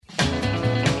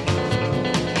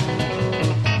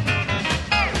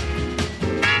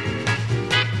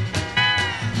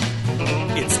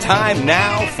time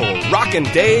now for Rockin'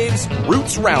 Dave's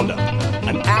Roots Roundup,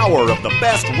 an hour of the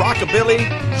best rockabilly,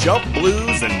 jump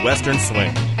blues, and western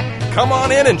swing. Come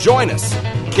on in and join us.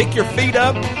 Kick your feet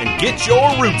up and get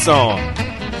your roots on.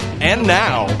 And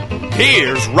now,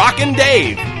 here's Rockin'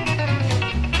 Dave.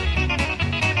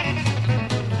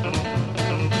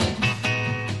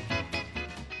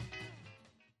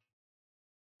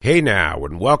 Hey now,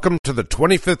 and welcome to the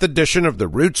 25th edition of the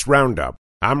Roots Roundup.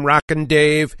 I'm Rockin'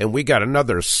 Dave, and we got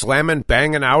another slammin'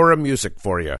 bangin' hour of music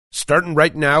for you. Starting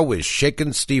right now with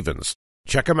Shakin' Stevens.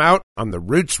 Check him out on the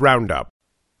Roots Roundup.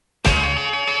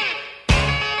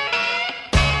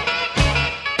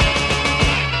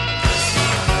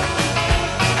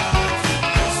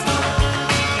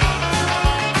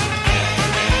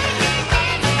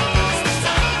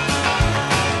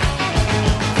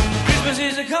 Christmas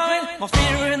is a-coming, my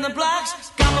feet are in the blocks.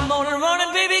 Got my motor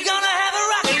running, baby, gonna have a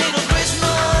rockin' little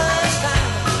Christmas time.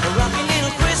 A rockin'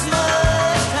 little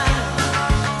Christmas time.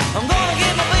 I'm gonna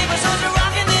give my baby such a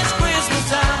rockin' this Christmas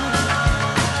time.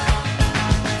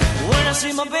 When I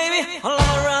see my baby, I'll love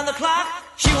her around the clock.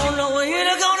 She won't know we're here,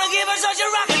 they're gonna give her such a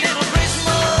rockin' little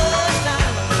Christmas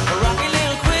time. A rockin'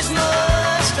 little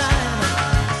Christmas time.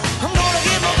 I'm gonna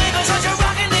give my baby such a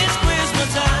rockin' this Christmas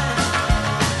time.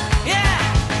 Yeah.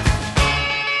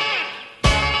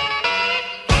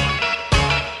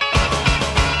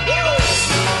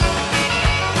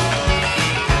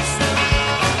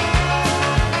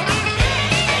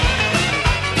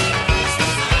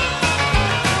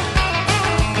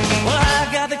 Well, I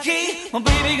got the key, my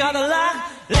baby got the lock.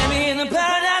 Let me in the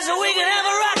paradise so we can have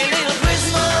a rockin' little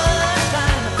Christmas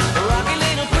time. A rockin'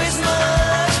 little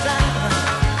Christmas time.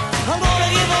 I'm gonna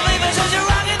give my baby such a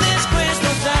rockin' this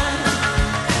Christmas time.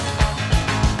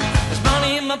 There's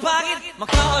money in my pocket, my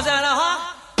car's out of hawk.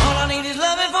 All I need is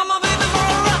loving from my baby for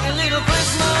a rockin' little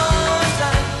Christmas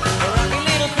time. A rockin'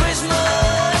 little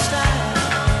Christmas time.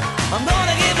 I'm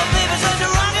gonna give my baby such a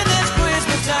rockin' this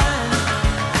Christmas time.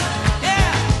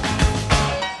 Yeah.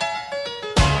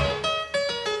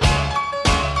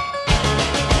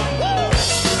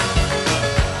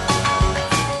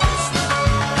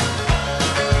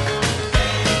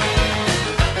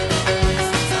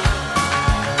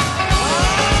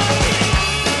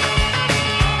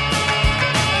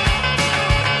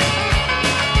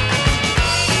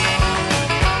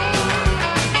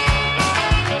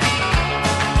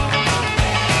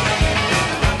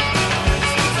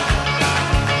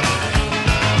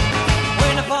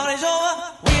 When the party's over,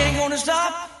 we ain't gonna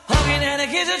stop hugging and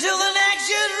kissing till the next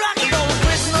year's rockin' little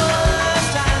Christmas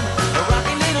time. A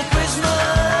rockin' little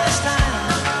Christmas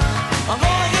time. I'm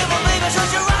gonna give my baby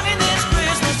such a rockin' this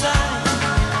Christmas time.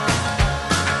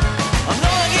 I'm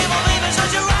gonna give my baby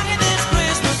such a rockin' this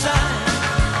Christmas time.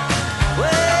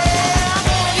 Well, I'm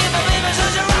gonna give my baby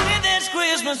such a rockin' this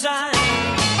Christmas time.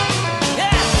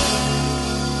 Yeah.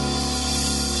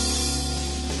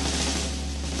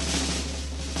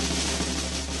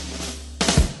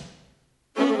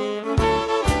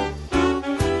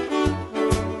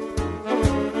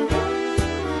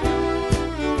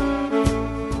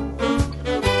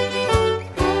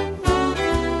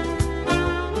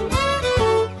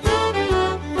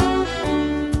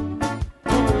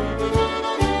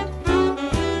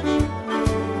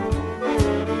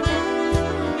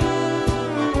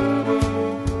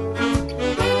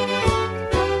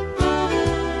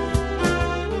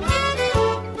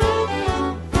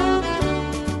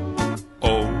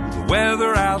 Oh, the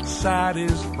weather outside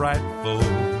is frightful,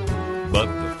 but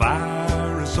the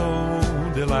fire is so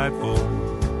delightful.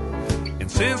 And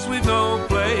since we've no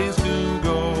place to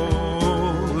go,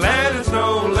 let it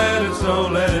snow, let it snow,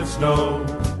 let it snow.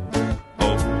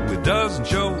 Oh, it doesn't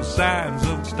show signs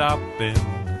of stopping,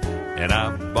 and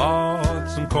I bought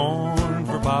some corn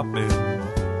for popping.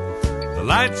 The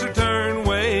lights are turned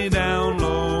way down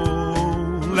low.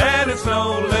 Let it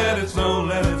snow, let it snow,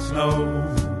 let it snow.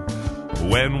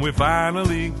 When we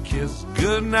finally kiss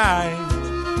goodnight,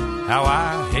 how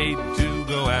I hate to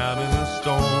go out in a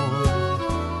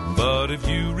storm. But if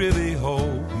you really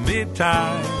hold me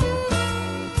tight,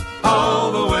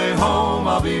 all the way home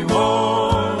I'll be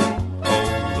warm.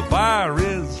 Oh, the fire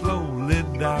is slowly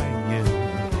dying,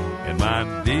 and my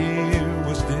dear,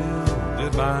 we're still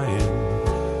goodbying.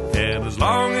 And as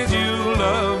long as you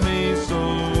love me so,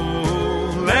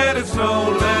 let it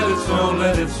snow, let it snow,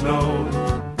 let it snow.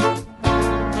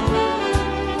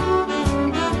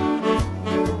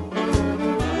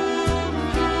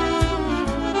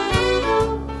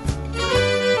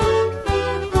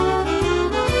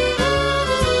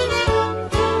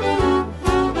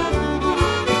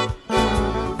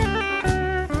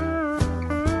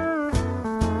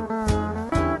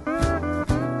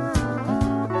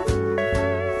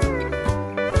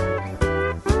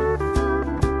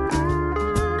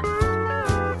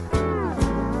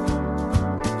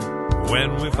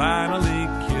 when we finally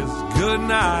kiss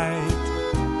goodnight.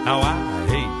 How I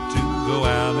hate to go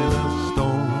out in a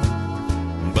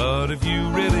storm, but if you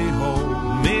really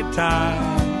hold me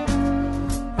tight,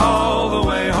 all the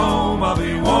way home I'll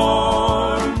be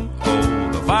warm. Oh,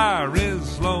 the fire is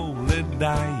slowly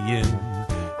dying,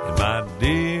 and my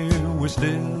dear, we're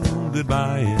still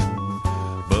goodbying.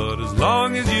 But as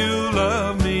long as you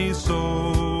love me so,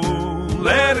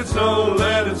 let it snow,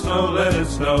 let it snow, let it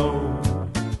snow.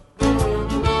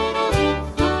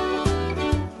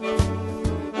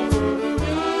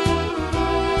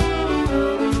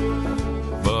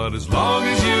 But as long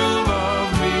as you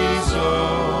love me so,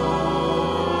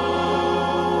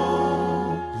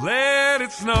 let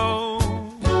it snow,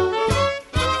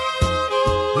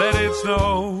 let it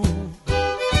snow,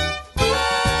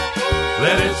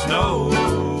 let it snow.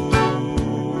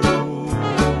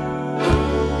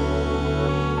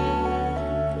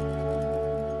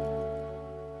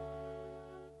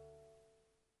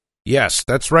 Yes,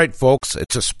 that's right, folks.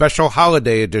 It's a special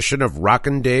holiday edition of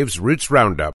Rockin' Dave's Roots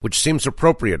Roundup, which seems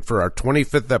appropriate for our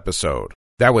 25th episode.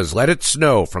 That was Let It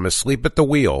Snow from Asleep at the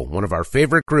Wheel, one of our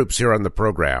favorite groups here on the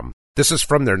program. This is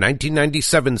from their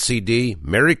 1997 CD,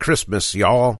 Merry Christmas,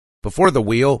 Y'all. Before the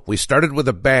wheel, we started with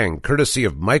a bang courtesy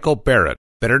of Michael Barrett,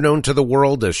 better known to the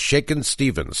world as Shakin'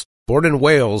 Stevens. Born in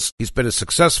Wales, he's been a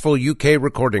successful UK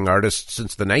recording artist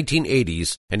since the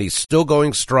 1980s, and he's still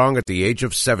going strong at the age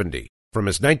of 70. From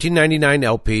his 1999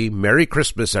 LP, Merry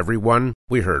Christmas, Everyone,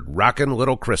 we heard Rockin'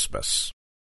 Little Christmas.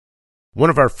 One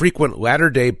of our frequent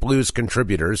latter-day blues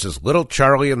contributors is Little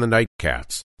Charlie and the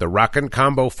Nightcats. The Rockin'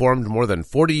 Combo formed more than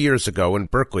 40 years ago in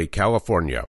Berkeley,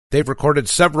 California. They've recorded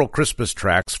several Christmas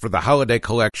tracks for the holiday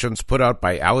collections put out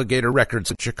by Alligator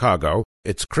Records in Chicago.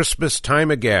 It's Christmas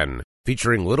Time Again,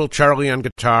 featuring Little Charlie on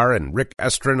guitar and Rick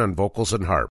Estrin on vocals and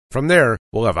harp. From there,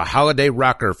 we'll have a holiday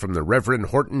rocker from the Reverend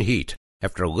Horton Heat,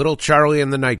 after Little Charlie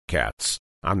and the Nightcats,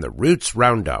 on the Roots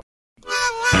Roundup.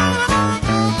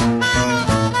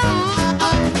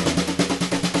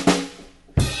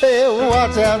 Hey,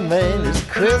 watch out, man, it's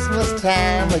Christmas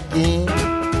time again.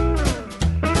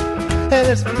 And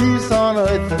it's peace on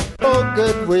earth and oh,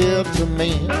 goodwill to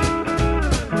men.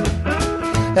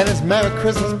 And it's Merry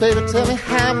Christmas, baby, tell me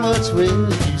how much will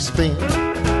you spend?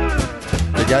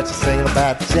 They got you singing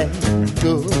about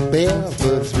jingle bells,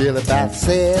 but it's really about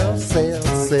sell, sell,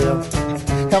 sell.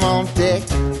 Come on, deck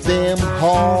them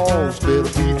halls, better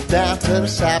be down to the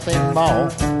shopping mall.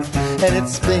 And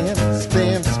it's spin,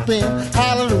 spin, spin,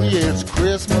 hallelujah, it's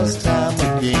Christmas time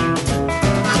again.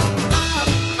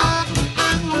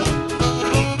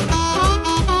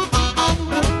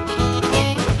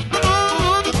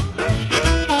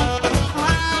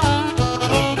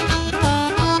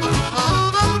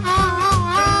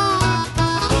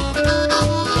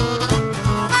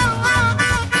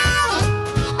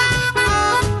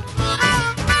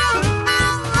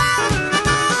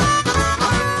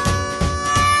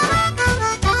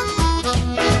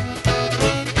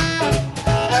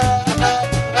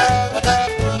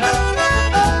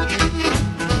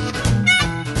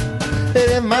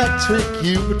 Trick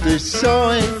you, but they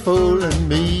sure ain't fooling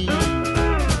me.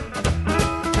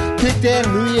 Kick that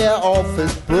New Year off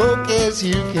as broke as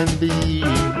you can be,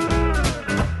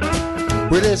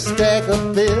 with a stack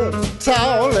of bills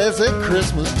tall as a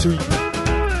Christmas tree.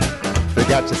 They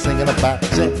got you singing about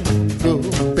jingle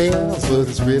bells, but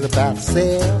it's really about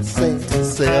sell, sell,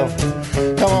 sell.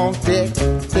 Come on, deck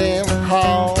them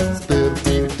halls, better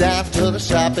beat it down to the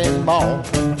shopping mall.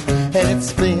 And it's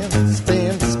spin,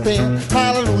 spin, spin,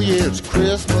 hallelujah, it's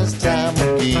Christmas time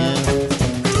again.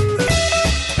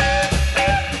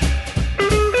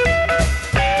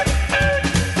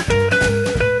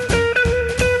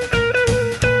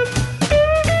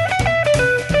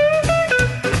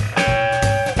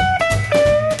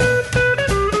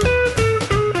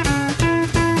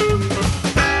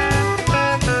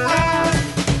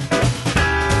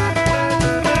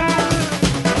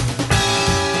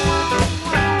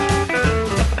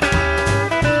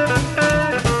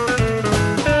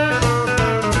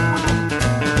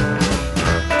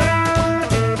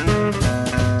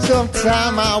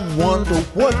 Sometime I wonder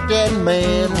what that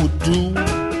man would do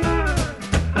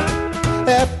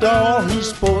after all he's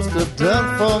supposed to have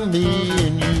done for me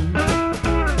and you.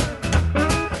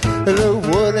 Look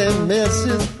what a mess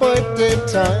his birthday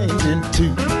turned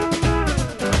into.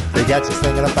 They got you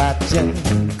singing about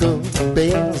jingle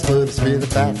bells, but it's really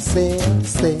about sell,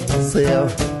 sell, sell.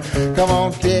 Come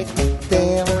on, deck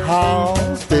them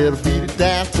halls, better beat it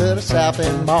down to the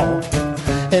shopping mall.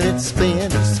 And it's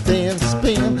spin, spin,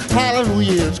 spin,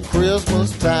 hallelujah, it's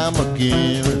Christmas time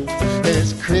again. And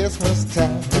it's Christmas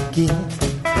time again.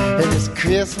 And it's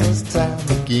Christmas time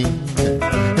again.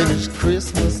 And it's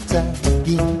Christmas time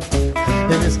again.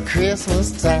 And it's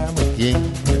Christmas time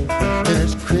again. And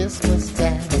it's Christmas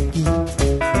time again.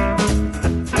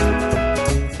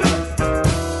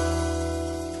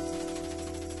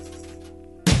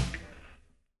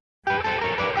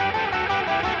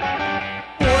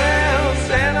 Well,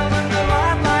 Santa looked a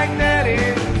lot like Daddy,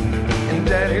 and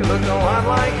Daddy looked a lot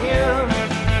like him.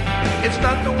 It's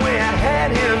not the way I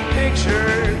had him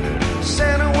pictured.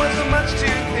 Santa wasn't much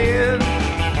too thin.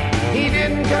 He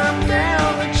didn't come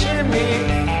down the chimney.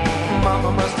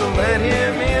 Mama must have let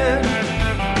him in.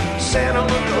 Santa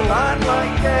looked a lot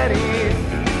like Daddy,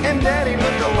 and Daddy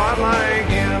looked a lot like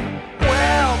him.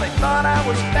 Well, they thought I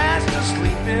was fast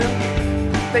asleep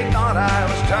in. They thought I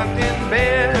was tucked in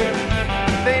bed.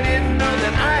 They didn't know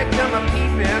that I'd come a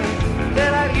peeping,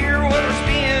 that I'd hear what was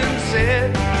being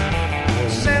said.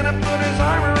 Santa put his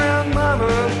arm around Mama,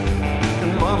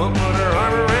 and Mama put her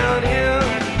arm around him.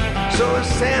 So if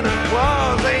Santa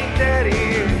Claus ain't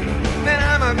Daddy, then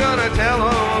I'm gonna tell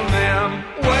on them.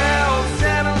 Well,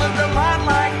 Santa looked a lot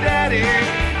like Daddy,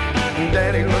 and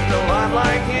Daddy looked a lot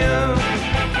like him.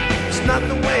 It's not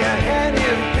the way I had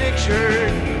him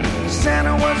pictured.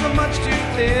 Santa wasn't much too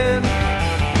thin.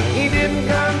 He didn't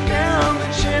come down the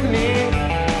chimney.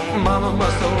 Mama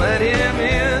must have let him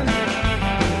in.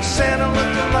 Santa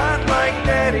looked a lot like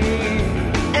Daddy,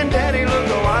 and Daddy looked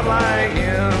a lot like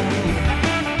him.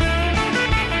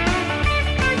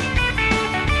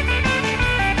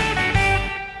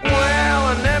 Well,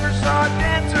 I never saw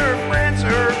Dancer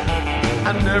Prancer.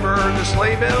 I never heard the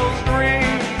sleigh bells ring.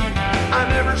 I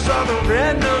never saw the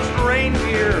red-nosed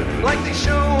reindeer like they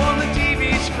show on the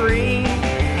TV screen.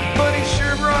 But he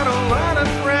sure brought a lot of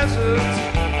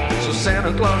presents, so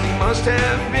Santa Claus he must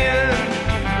have been.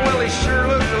 Well, he sure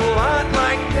looked a lot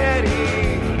like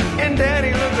Daddy, and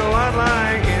Daddy looked a lot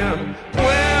like him.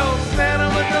 Well, Santa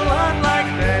looked a lot like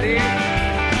Daddy,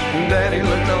 and Daddy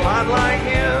looked a lot like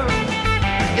him.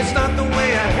 It's not the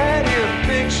way I had him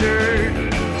pictured.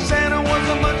 Santa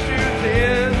wasn't much too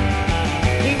thin.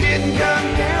 He didn't come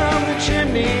down the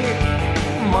chimney.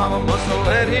 Mama must have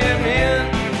let him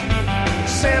in.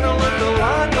 Santa looked a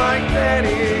lot like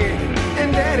Daddy,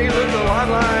 and Daddy looked a lot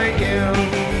like him.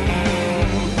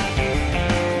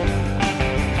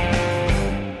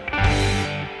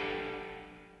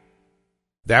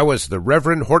 That was the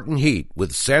Reverend Horton Heat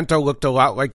with Santa Looked a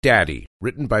Lot Like Daddy,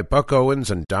 written by Buck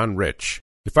Owens and Don Rich.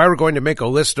 If I were going to make a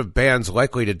list of bands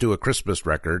likely to do a Christmas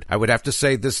record, I would have to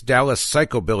say this Dallas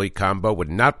Psychobilly combo would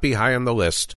not be high on the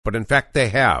list, but in fact they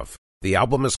have. The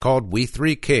album is called We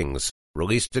Three Kings,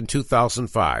 released in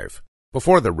 2005.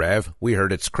 Before the Rev, we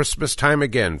heard It's Christmas Time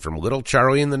Again from Little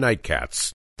Charlie and the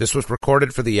Nightcats. This was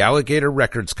recorded for the Alligator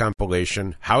Records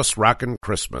compilation, House Rockin'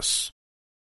 Christmas.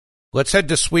 Let's head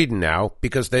to Sweden now,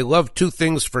 because they love two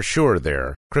things for sure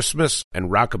there, Christmas and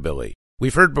rockabilly.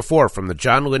 We've heard before from the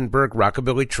John Lindberg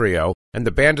Rockabilly Trio, and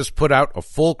the band has put out a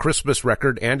full Christmas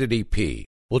record and an EP.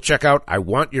 We'll check out I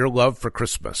Want Your Love for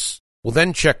Christmas. We'll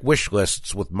then check wish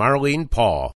lists with Marlene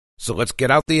Paul. So let's get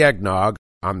out the eggnog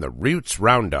on the Roots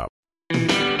Roundup.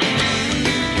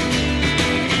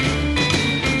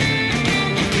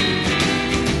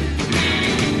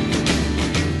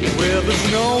 Well, the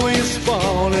snow is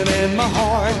falling and my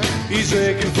heart is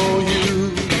aching for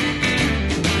you.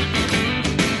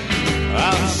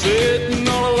 I'm sitting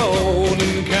all alone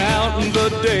and counting the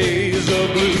days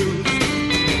of blue.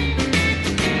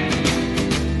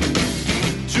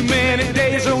 Too many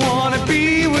days I want to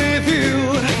be with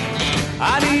you.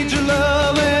 I need your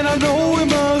love and I know we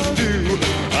must do.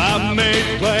 I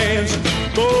made plans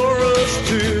for us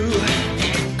two.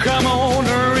 Come on,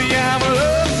 hurry, I'm a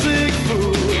lovesick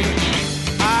fool.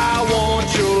 I want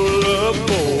your love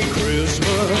for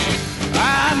Christmas.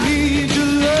 I need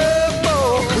your love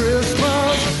for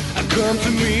Christmas. Come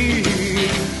to me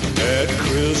at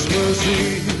Christmas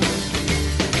Eve.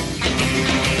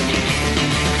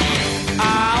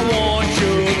 I want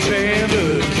your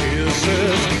tender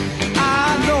kisses.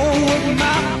 I know what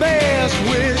my best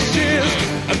wish is.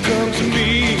 Come to me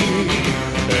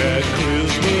at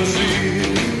Christmas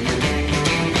Eve.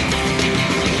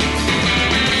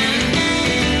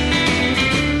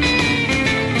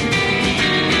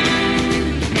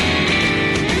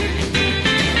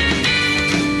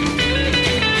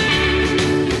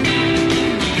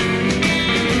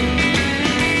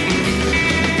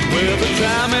 Well, the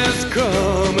time has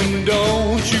come and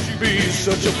don't you be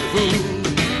such a fool.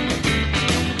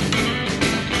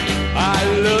 Our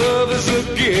love is a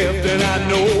gift and I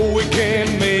know we can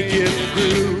make it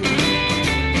through.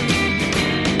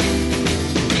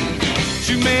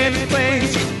 Too many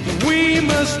things we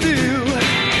must do.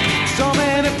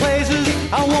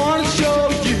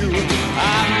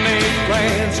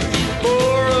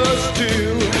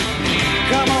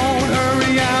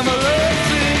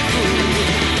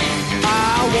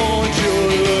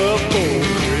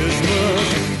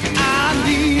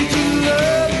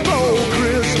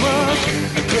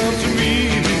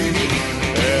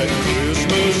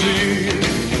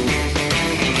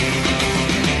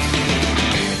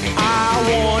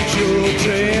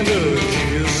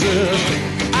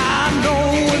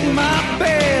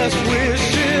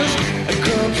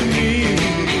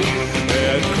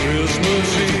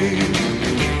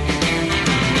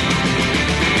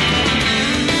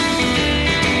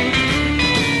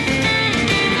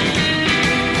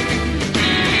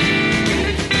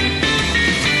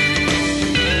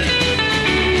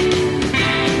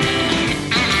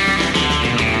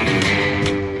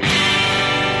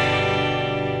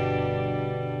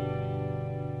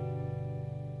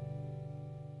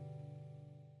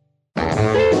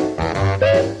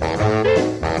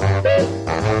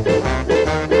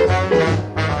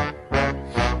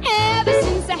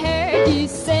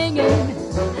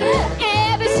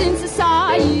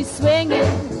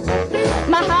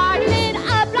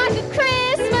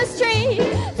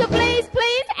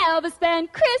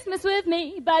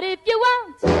 But if you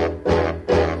won't,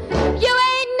 you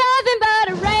ain't nothing but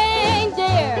a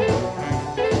reindeer,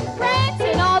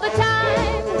 prancing all the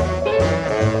time.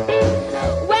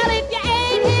 Well, if you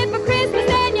ain't here for Christmas,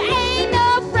 then you ain't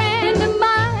no friend of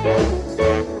mine.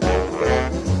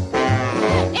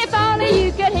 If only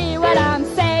you could hear what I'm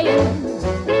saying,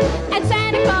 and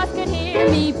Santa Claus could hear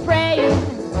me praying.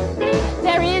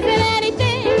 There isn't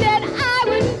anything that I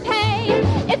wouldn't pay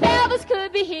if Elvis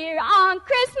could be here on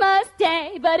Christmas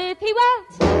Day. But if he won't,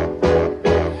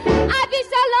 I'd be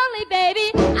so lonely,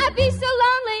 baby, I'd be so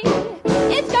lonely.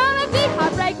 It's gonna be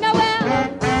Heartbreak Noel.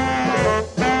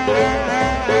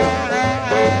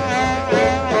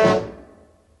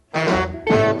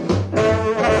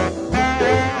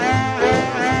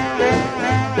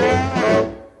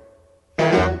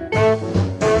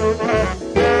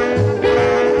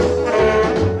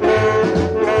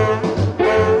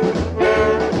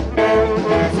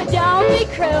 So don't be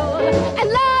cruel and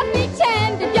love me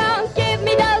tender. Don't give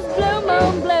me those blue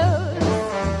moon blues.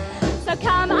 So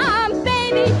come on,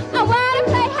 baby, I wanna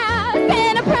play house,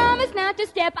 and I promise not to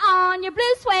step on your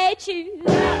blue suede shoes.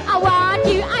 I want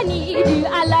you, I need you,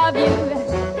 I love you.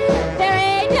 There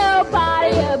ain't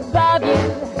nobody above you.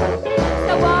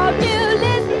 So won't you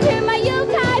listen to my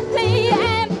Yuletide plea,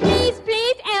 and please,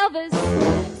 please, Elvis,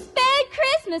 spend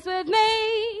Christmas with me.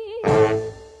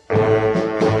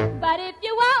 But if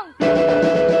you won't,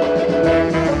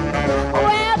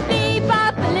 well,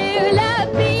 bebop-a-lula,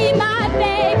 be my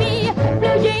baby.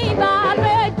 Blue jean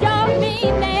bomber, don't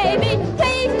mean maybe.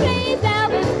 Please, please,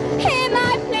 Elvis, hear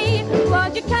my plea.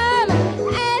 Won't you come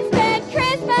and spend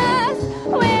Christmas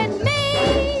with me?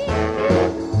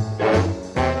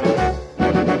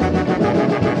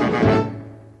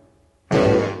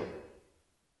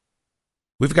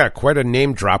 We've got quite a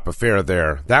name drop affair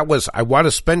there. That was I Want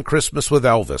to Spend Christmas with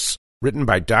Elvis, written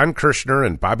by Don Kirshner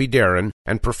and Bobby Darin,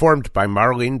 and performed by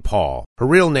Marlene Paul. Her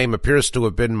real name appears to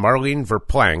have been Marlene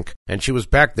Verplank, and she was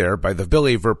backed there by the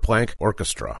Billy Verplank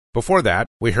Orchestra. Before that,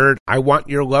 we heard I Want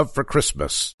Your Love for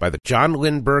Christmas by the John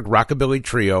Lindberg Rockabilly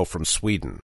Trio from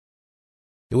Sweden.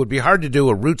 It would be hard to do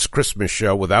a Roots Christmas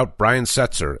show without Brian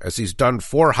Setzer, as he's done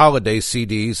 4 holiday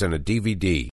CDs and a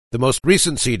DVD. The most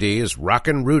recent CD is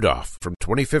Rockin' Rudolph from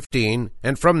 2015,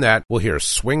 and from that we'll hear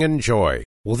Swingin' Joy.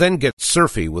 We'll then get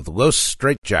surfy with Los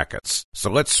Straitjackets. So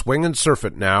let's swing and surf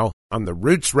it now on the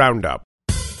Roots Roundup.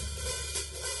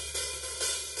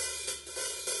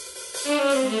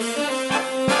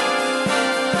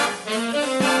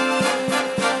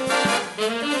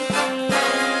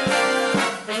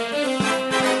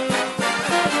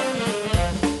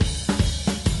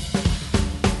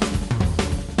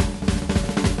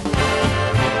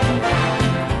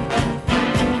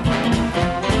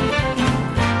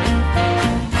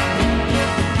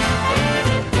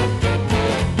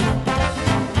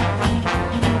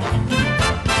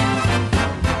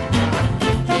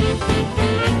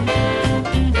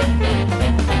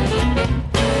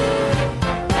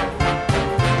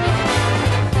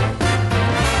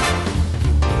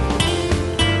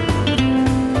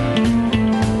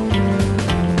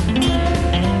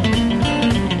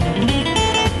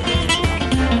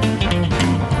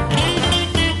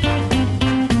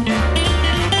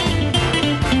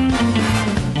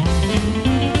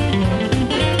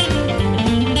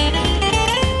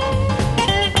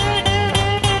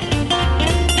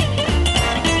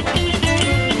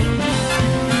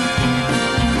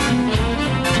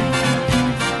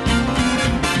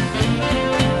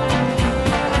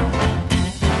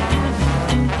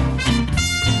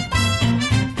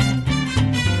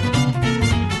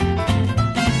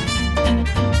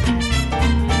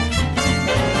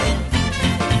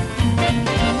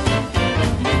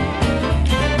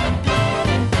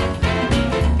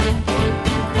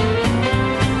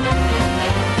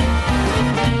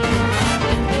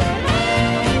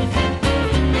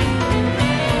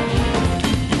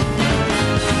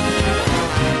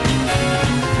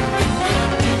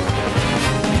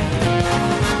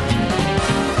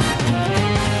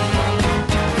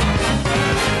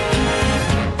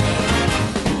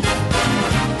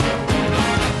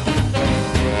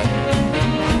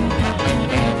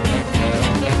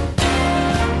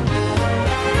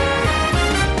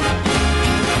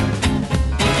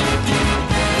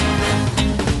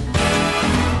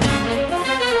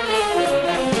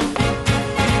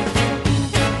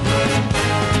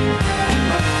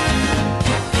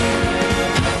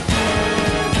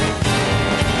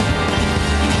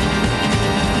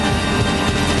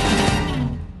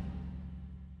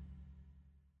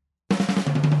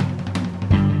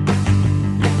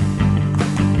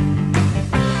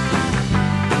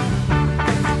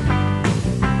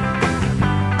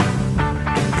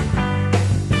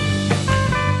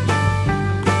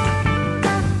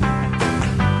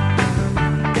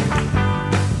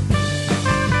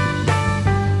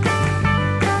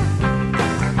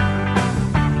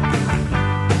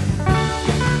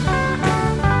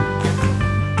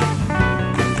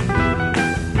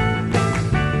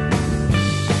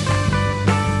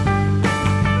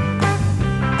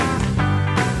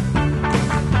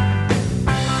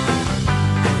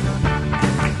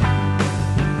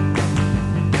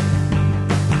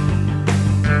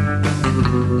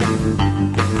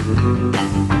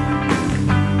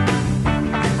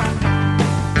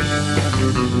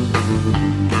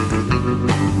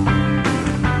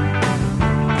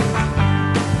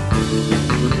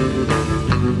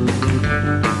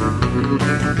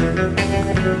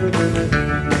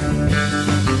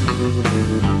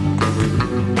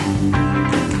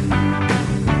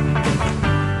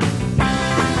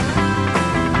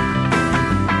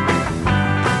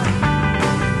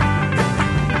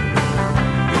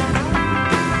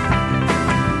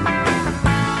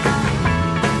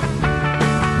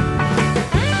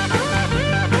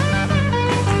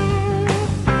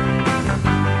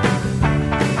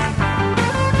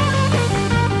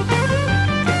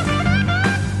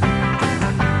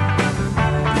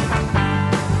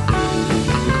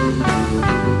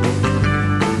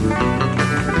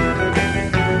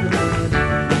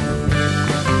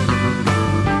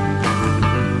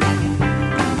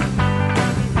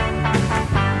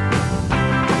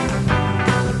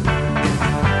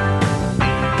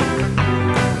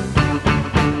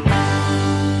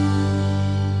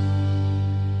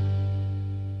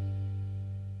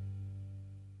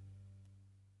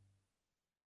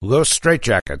 Los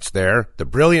Straitjackets there, the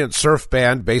brilliant surf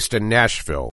band based in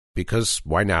Nashville, because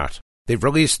why not? They've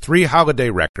released 3 holiday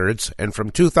records, and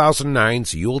from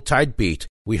 2009's Yuletide Beat,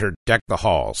 we heard Deck the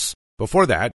Halls. Before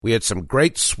that, we had some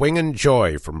great swingin'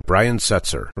 joy from Brian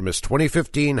Setzer from his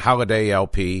 2015 holiday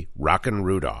LP, Rockin'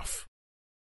 Rudolph.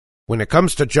 When it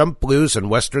comes to jump blues and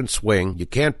western swing, you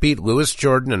can't beat Louis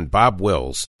Jordan and Bob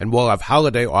Wills, and we'll have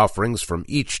holiday offerings from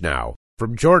each now.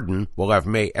 From Jordan, we'll have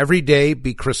May Every Day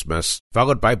Be Christmas,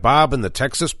 followed by Bob and the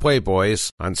Texas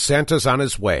Playboys on Santa's on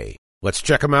His Way. Let's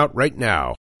check them out right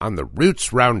now on the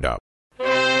Roots Roundup.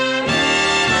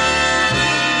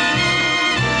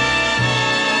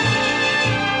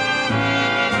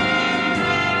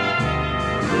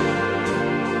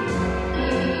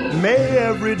 May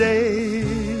every day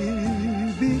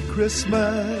be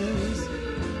Christmas,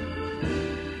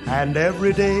 and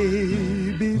every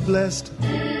day be blessed.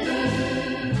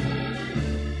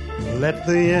 Let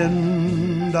the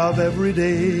end of every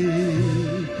day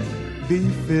be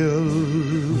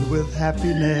filled with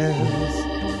happiness.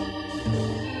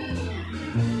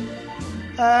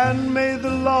 And may the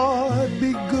Lord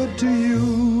be good to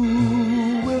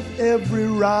you with every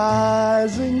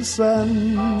rising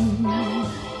sun.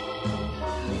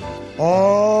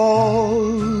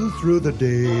 All through the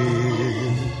day,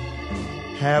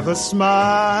 have a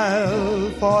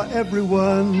smile for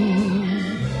everyone.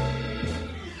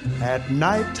 At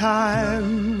night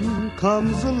time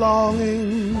comes a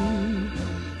longing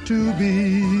to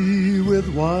be with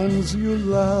ones you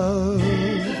love,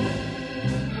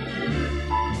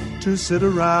 to sit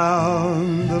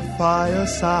around the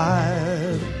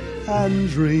fireside and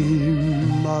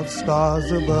dream of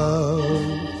stars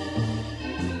above.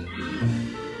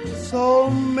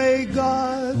 So may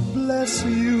God bless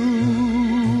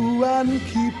you and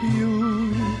keep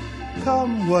you,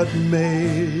 come what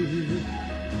may.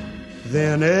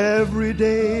 Then every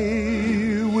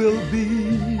day will be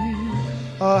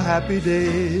a happy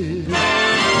day.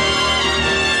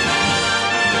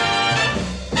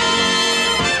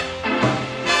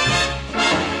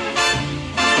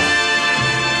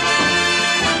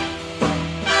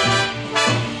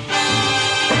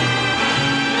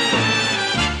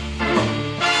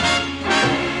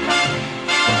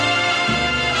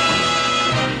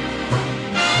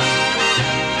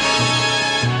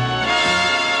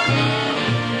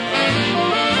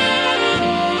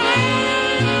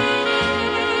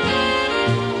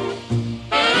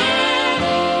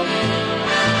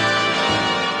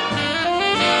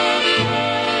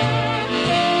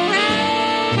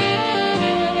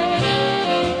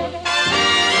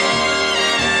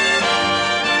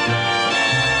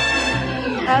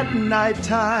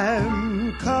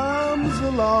 Nighttime comes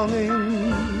a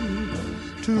longing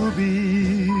to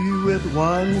be with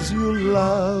ones you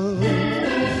love,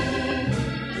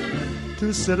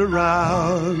 to sit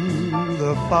around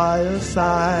the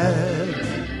fireside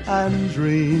and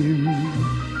dream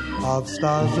of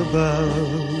stars above.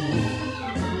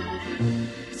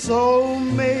 So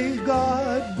may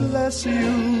God bless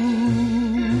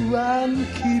you and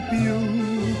keep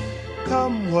you,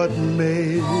 come what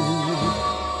may.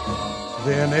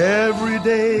 Then every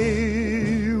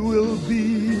day will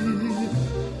be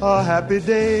a happy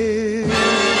day.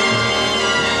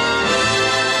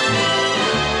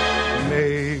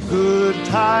 May good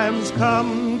times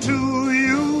come to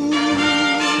you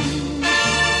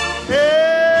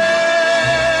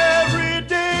every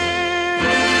day.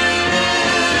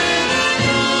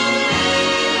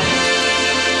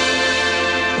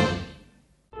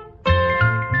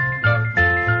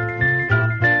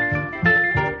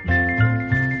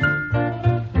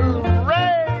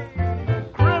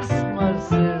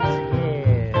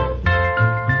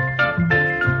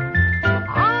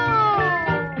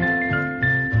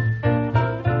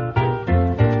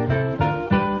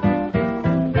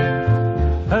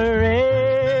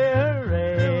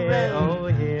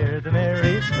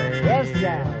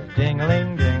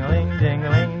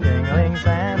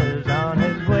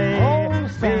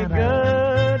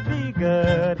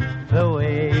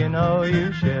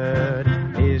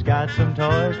 Some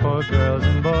toys for girls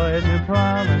and boys who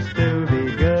promise to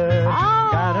be good.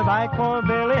 Got a bike for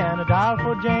Billy and a doll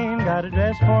for Jane. Got a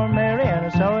dress for Mary and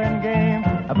a sewing game.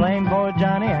 A plane for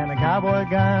Johnny and a cowboy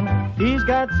gun. He's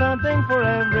got something for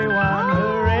everyone.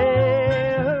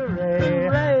 Hooray, hooray,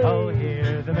 hooray. Oh,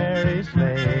 hear the merry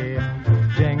sleigh.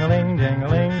 Jingling,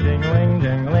 jingling, jingling,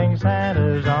 jingling.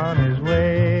 Santa's on his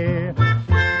way.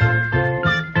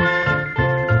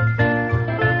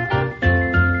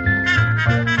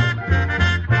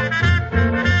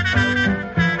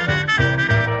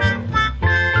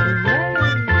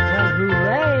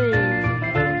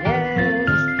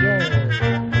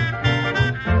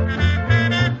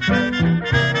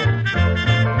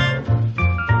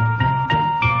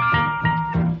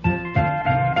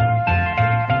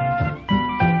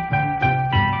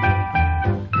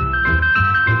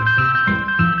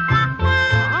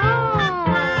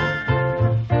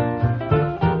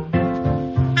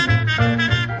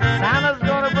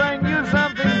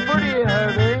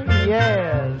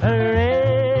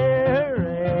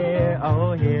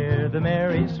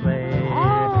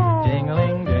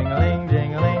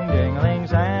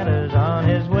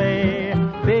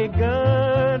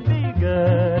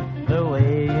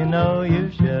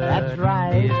 That's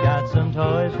right. He's got some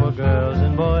toys for girls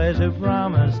and boys who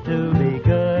promise to be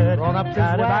good. Grown-ups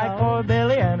Got as a bike well. for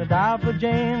Billy and a doll for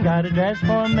Jane. Got a dress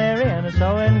for Mary and a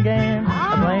sewing game.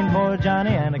 A plane for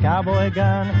Johnny and a cowboy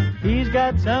gun. He's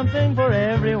got something for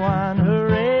everyone.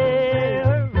 Hooray,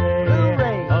 hooray.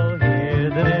 Hooray. Oh, hear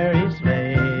the merry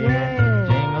sleigh. Yeah.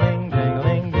 Jingling,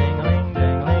 jingling, jingling,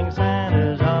 jingling.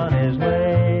 Santa's on his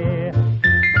way.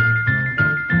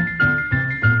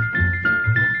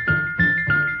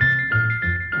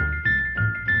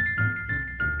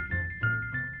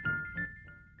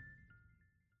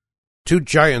 Two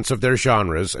giants of their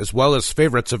genres, as well as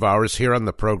favorites of ours here on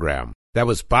the program. That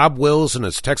was Bob Wills and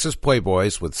his Texas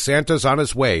Playboys with Santa's on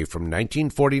His Way from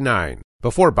 1949.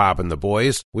 Before Bob and the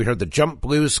Boys, we heard the Jump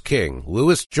Blues King,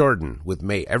 Louis Jordan, with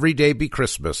May Every Day Be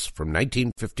Christmas from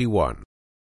 1951.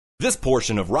 This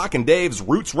portion of Rockin' Dave's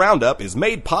Roots Roundup is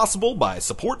made possible by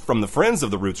support from the Friends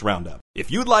of the Roots Roundup.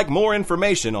 If you'd like more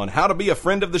information on how to be a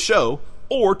friend of the show,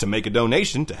 or to make a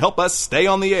donation to help us stay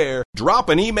on the air, drop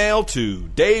an email to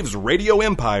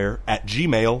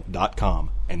davesradioempire@gmail.com.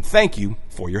 And thank you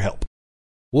for your help.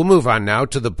 We'll move on now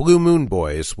to the Blue Moon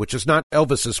Boys, which is not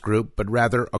Elvis's group, but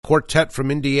rather a quartet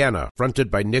from Indiana, fronted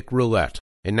by Nick Roulette.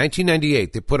 In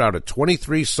 1998, they put out a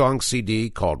 23-song CD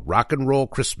called Rock and Roll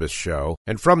Christmas Show,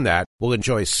 and from that, we'll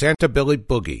enjoy Santa Billy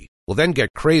Boogie. We'll then get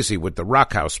crazy with the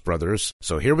Rockhouse Brothers,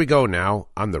 so here we go now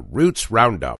on the Roots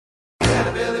Roundup.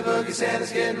 Santa Billy Boogie,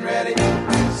 Santa's getting ready.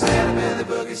 Santa Billy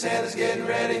Boogie, Santa's getting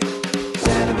ready.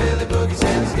 Santa Billy Boogie,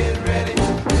 Santa's getting ready.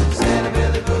 Santa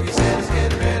Billy Boogie, Santa's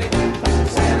getting ready.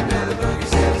 Santa Billy Boogie,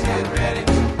 Santa's getting ready.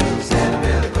 Santa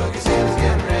Billy Boogie, Santa's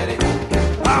getting ready.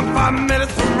 I'm 5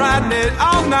 minutes from riding it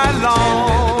all night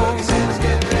long. Santa's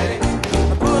getting ready.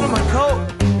 I put on my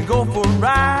coat and go for a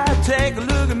ride. Take a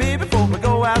look at me before we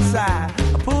go outside.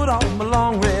 I put on my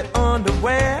long red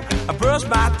underwear. I brush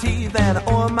my teeth and I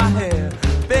oil my hair.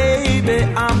 Baby,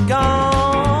 I'm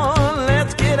gone.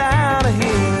 Let's get out of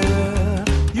here.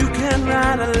 You can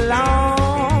ride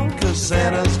along, 'cause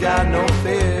Santa's got no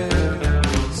fear.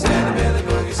 Santa Billy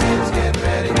Boogie, Santa's getting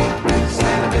ready.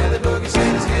 Santa Billy Boogie,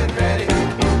 Santa's getting ready.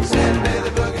 Santa Billy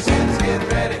Boogie, Santa's getting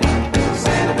ready.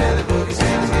 Santa Billy Boogie,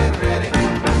 Santa's getting ready.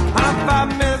 I'm 5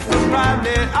 minutes from riding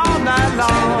it all night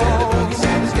long.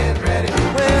 Santa's getting ready.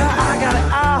 Well, I got it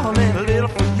all and a little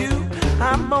for you.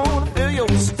 I'm gonna fill your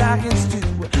stockings too.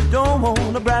 Don't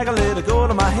wanna brag, I let it go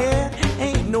to my head.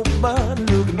 Ain't nobody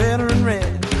looking better in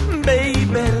red.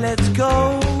 Baby, let's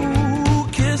go.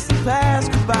 Kiss the past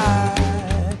goodbye.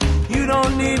 You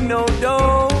don't need no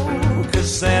dough, 'cause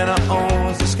Santa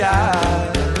owns the sky.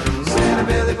 Santa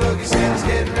Billy Boogie, Santa's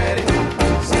getting ready.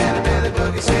 Santa Billy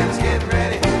Boogie, Santa's getting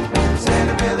ready.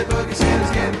 Santa Billy Boogie,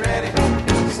 Santa's getting ready.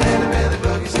 Santa Billy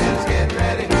Boogie, Santa's getting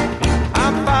ready.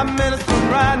 I'm 5 minutes from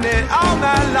riding it all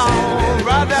night long.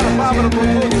 Ride that abominable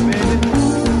boogie, baby.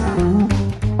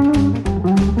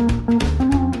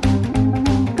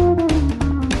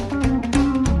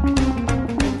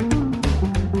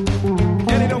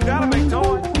 And he don't gotta make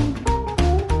toys.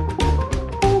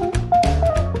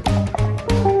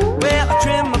 Well, I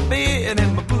trim my beard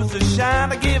and my boots to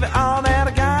shine. I give it all that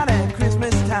I got at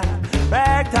Christmas time.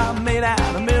 Ragtop made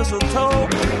out of mistletoe.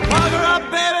 Hug her up,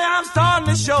 baby, I'm starting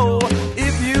to show.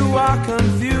 If you are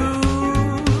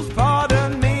confused,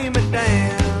 pardon me,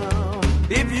 madam.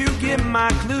 If you get my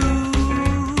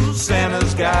clues,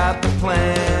 Santa's got the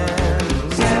plan.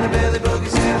 Santa Billy Boogie,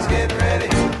 Santa's getting ready.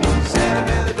 Santa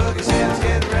Billy Boogie, Santa's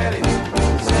getting ready.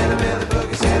 Santa Billy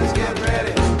Boogie, Santa's getting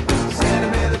ready. Santa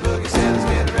Billy Boogie, Santa's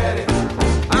getting ready.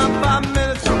 I'm 5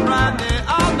 minutes from riding it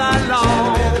all night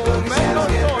long. Make no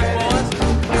noise, boys.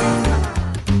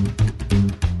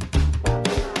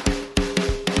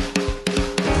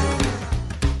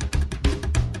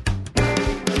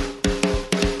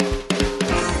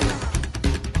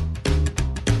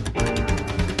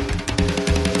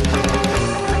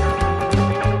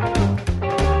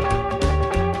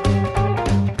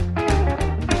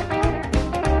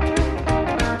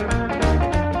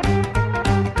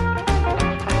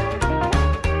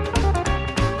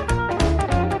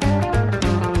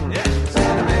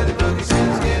 Santa Billy Boogie,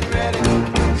 Santa's getting ready.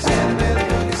 Santa Billy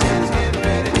Boogie, Santa's getting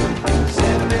ready.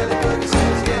 Santa Billy Boogie,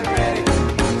 Santa's getting ready.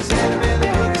 Santa Billy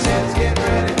Boogie, Santa's getting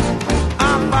ready.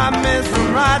 I'm 5 minutes from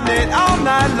riding it all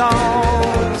night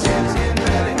long. Santa's getting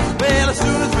ready. Well, as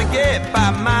soon as we get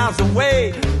 5 miles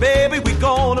away, baby, we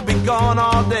gonna be gone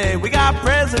all day. We got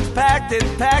presents packed in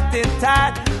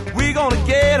tight. We gonna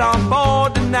get on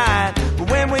board tonight. But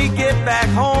when we get back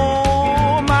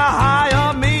home, I'll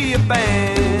hire me a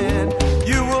band.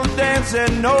 You will dance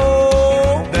and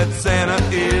know that Santa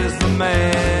is the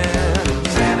man.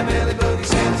 Santa Billy Boogie,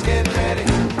 Santa's getting ready.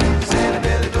 Santa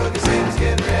Billy Boogie,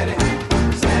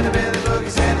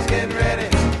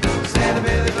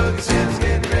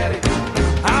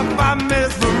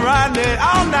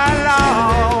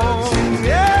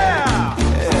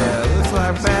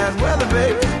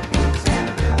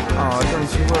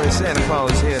 don't you worry, Santa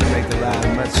Claus is here to make the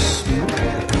ride much smoother.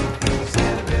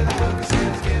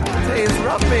 Hey, it's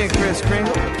rough being Kris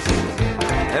Kringle.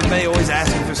 Everybody always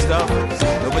asking for stuff.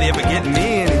 Nobody ever getting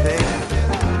me anything.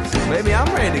 Baby,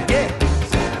 I'm ready to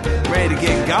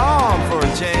get gone for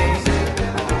a change.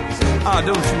 Oh,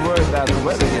 don't you worry about the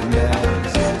weather getting bad.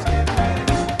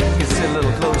 You can sit a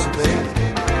little closer, baby.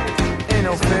 Ain't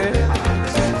no fear.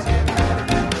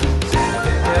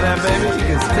 Yeah, now, baby, you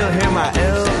can still hear my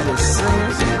elves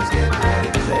singing.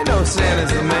 They know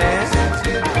Santa's the man.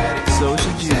 So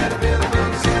should you.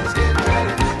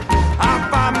 I'm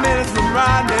 5 minutes from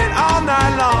riding it all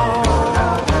night long.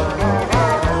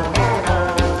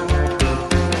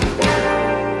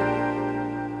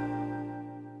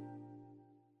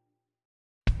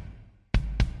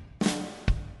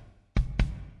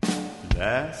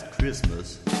 Last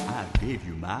Christmas, I gave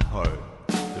you my heart.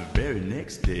 The very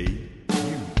next day,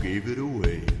 you gave it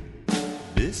away.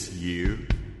 This year,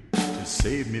 to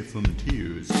save me from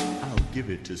tears, I'll give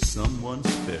it to someone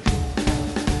special.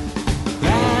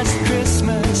 Last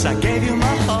Christmas, I gave you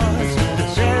my heart. The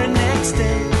very next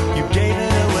day, you gave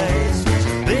it away.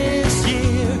 This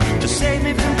year, to save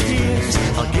me from tears,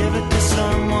 I'll give it to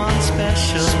someone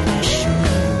special.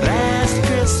 Last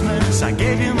Christmas, I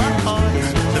gave you my heart.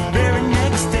 The very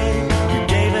next day, you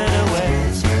gave it away.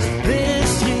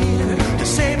 This year, to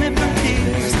save me from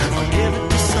tears, I'll give it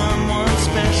to someone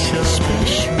special.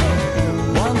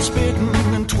 Once bitten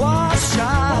and twice shy,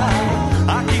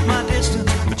 I keep my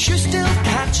distance, but you still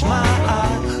catch my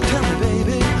eye. Tell me,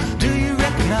 baby, do you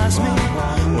recognize me?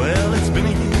 Well, it's been a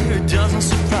year, it doesn't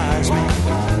surprise me.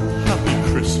 Happy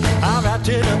Christmas. I wrapped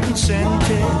it up and sent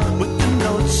it with the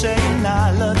note saying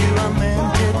I love you, I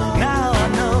meant it. Now I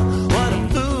know what a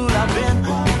fool I've been.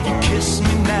 If you kiss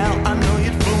me now, I know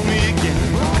you'd fool me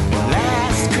again.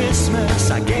 Last Christmas,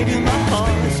 I gave you my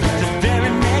heart. The very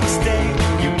next day,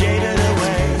 you gave it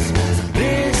away.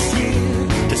 This year,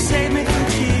 to save me from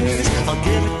tears, I'll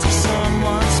give it to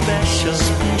someone special.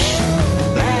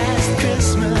 Last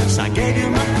Christmas, I gave you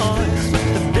my heart.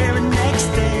 The very next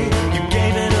day, you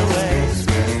gave it away.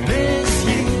 This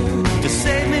year, to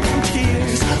save me from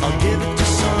tears, I'll give it to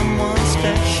someone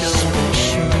special.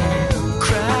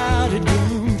 Crowded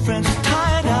room, friends with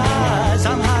tired eyes.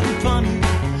 I'm hiding from you,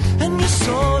 and your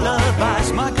soul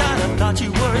lullabies. My God, I thought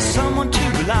you were someone to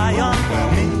rely on.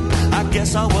 Me, I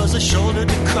guess I was a shoulder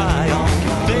to cry on.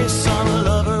 Face on a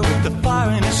lover with the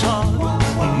fire in his heart.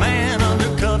 A man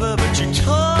undercover, but you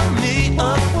tore me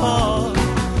apart.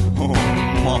 Oh,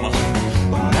 mama,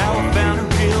 now I found a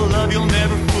real love. You'll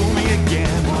never fool me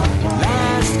again.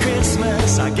 Last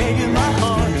Christmas, I gave you my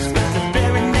heart. But the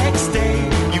very next day,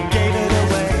 you gave it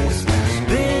away.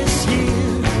 This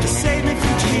year, to save me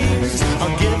from tears,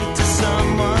 I'll give it to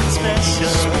someone special.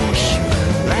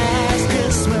 Last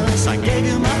Christmas, I gave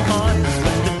you my heart.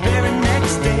 But the very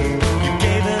next day, you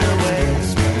gave it away.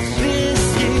 This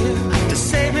year, to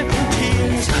save me from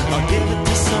tears, I'll give it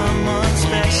to someone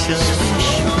special.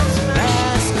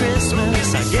 Last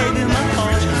Christmas, I gave you my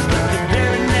heart. But the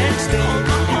very next day,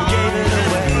 you gave it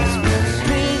away.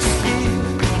 This year,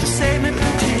 to save me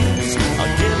from tears,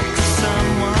 I'll give it to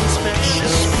someone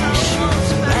special.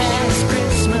 Last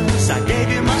Christmas, I gave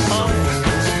you my heart.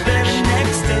 The very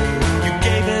next day, you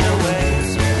gave it away.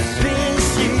 This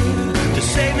year, to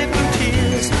save me from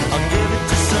tears, I'll give it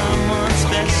to someone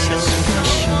special.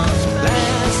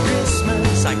 Last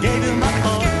Christmas, I gave you my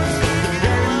heart. The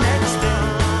very next day,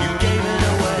 you gave it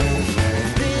away.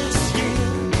 This year,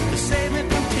 to save me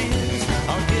from tears,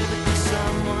 I'll give it to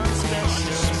someone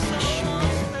special.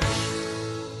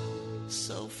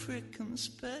 So freaking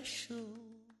special.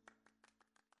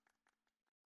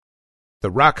 The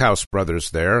Rockhouse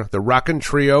Brothers there, the rockin'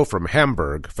 trio from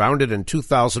Hamburg, founded in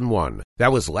 2001.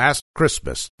 That was Last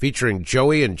Christmas, featuring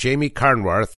Joey and Jamie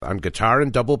Carnwarth on guitar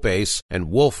and double bass, and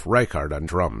Wolf Reichard on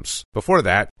drums. Before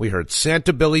that, we heard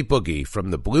Santa Billy Boogie from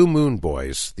the Blue Moon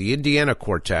Boys, the Indiana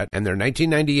Quartet, and their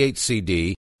 1998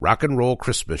 CD, Rock and Roll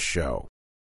Christmas Show.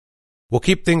 We'll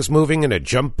keep things moving in a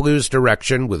jump blues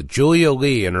direction with Julia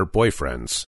Lee and her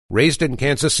boyfriends. Raised in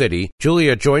Kansas City,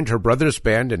 Julia joined her brother's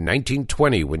band in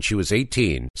 1920 when she was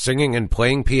 18, singing and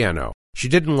playing piano. She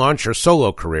didn't launch her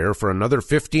solo career for another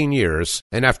 15 years,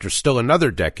 and after still another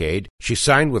decade, she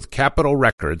signed with Capitol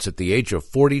Records at the age of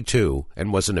 42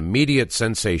 and was an immediate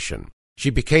sensation.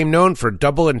 She became known for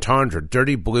double entendre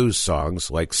dirty blues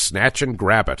songs like Snatch and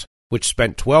Grab It, which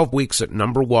spent 12 weeks at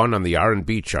number 1 on the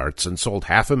R&B charts and sold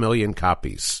 500,000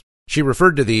 copies. She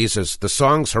referred to these as the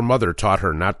songs her mother taught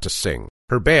her not to sing.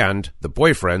 Her band, the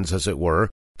Boyfriends as it were,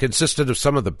 consisted of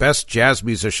some of the best jazz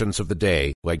musicians of the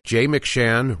day, like Jay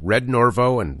McShann, Red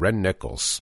Norvo, and Ren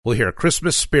Nichols. We'll hear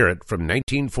Christmas Spirit from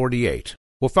 1948.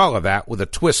 We'll follow that with a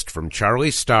twist from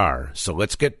Charlie Starr, so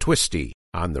let's get twisty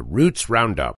on the Roots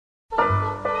Roundup.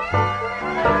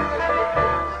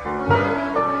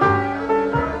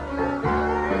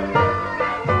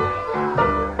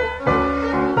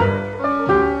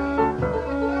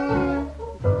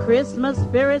 Christmas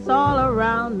spirits all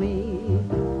around me,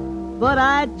 but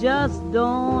I just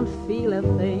don't feel a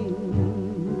thing.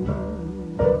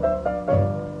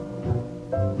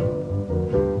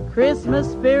 Christmas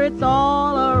spirits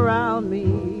all around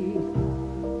me,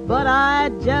 but I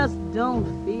just don't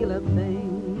feel a thing.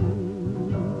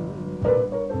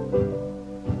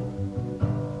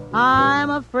 I'm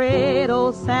afraid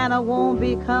old Santa won't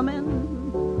be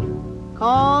coming,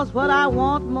 'cause what I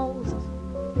want most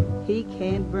he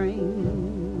can't bring.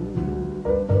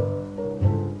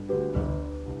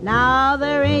 Now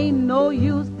there ain't no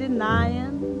use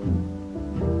denying,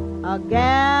 a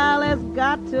gal has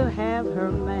got to have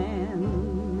her man.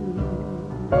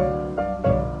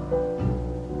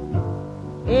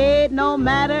 It no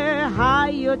matter how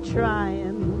you're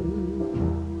trying,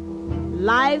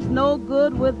 life's no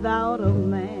good without a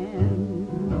man.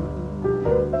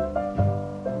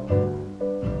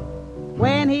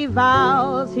 When he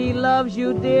vows he loves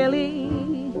you dearly,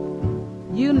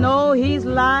 you know he's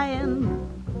lying,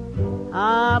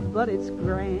 but it's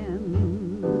grand.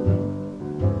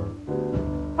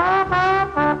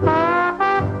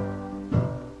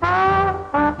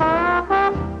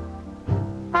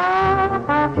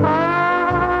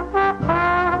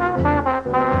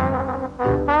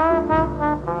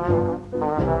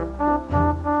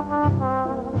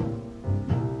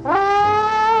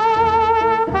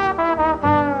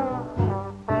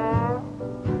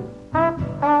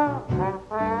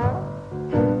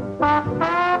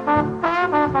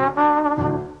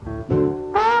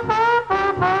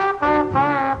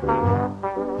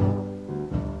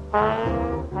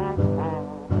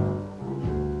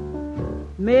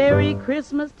 Merry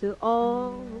Christmas to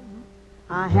all,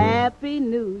 a Happy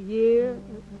New Year.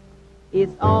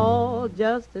 It's all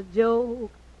just a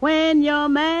joke when your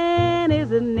man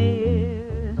isn't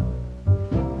near.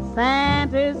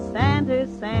 Santa, Santa,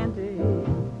 Santa,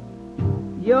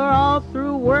 you're all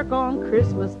through work on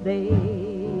Christmas Day.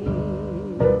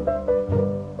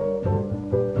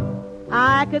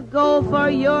 I could go for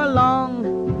your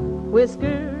long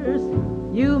whiskers,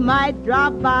 you might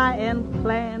drop by and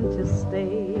plan to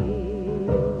stay.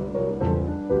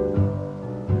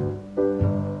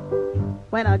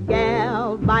 When a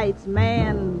gal bites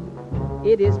man,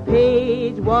 it is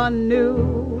page one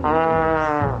news.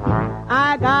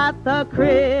 I got the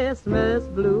Christmas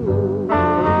blues.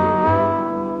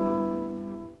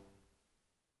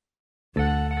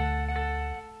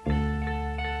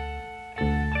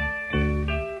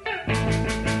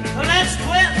 Let's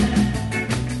twist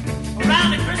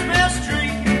around the Christmas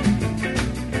tree.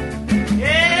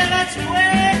 Yeah, let's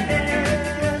twist,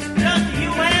 just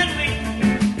you and me.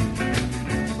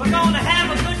 We're gonna have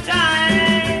a good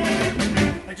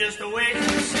time, just a wait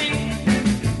to see.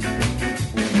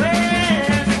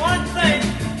 There's one thing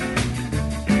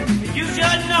that you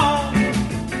should know.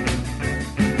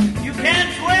 You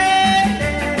can't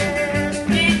twist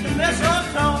beneath the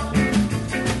mistletoe.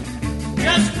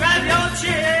 Just grab your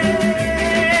chair.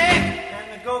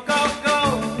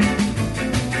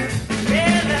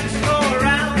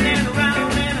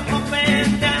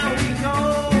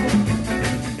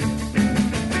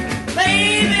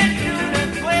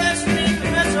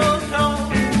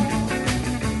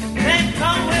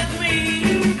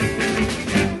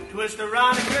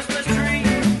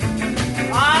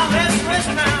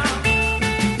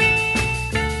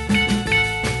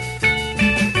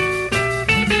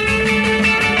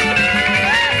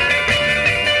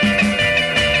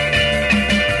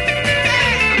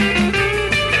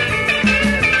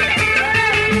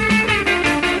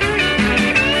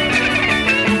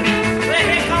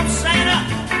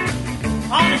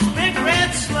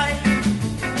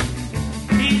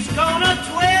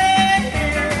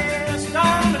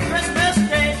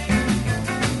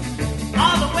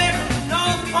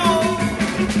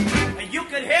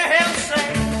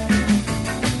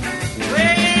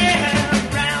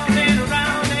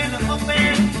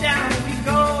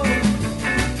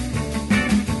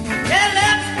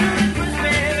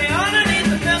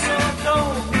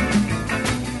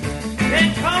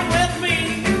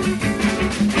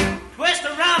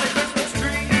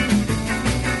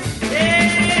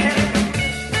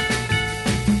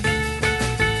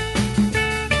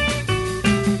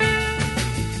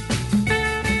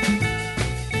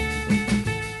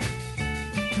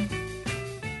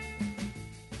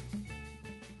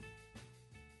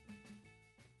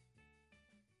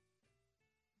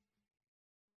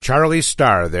 Charlie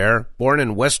Starr there, born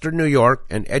in Western New York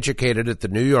and educated at the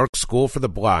New York School for the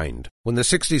Blind. When the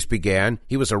 60s began,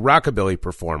 he was a rockabilly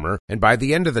performer, and by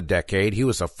the end of the decade, he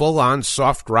was a full-on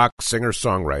soft rock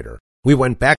singer-songwriter. We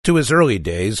went back to his early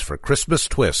days for Christmas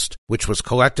Twist, which was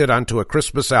collected onto a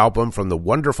Christmas album from the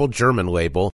wonderful German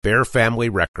label Bear Family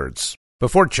Records.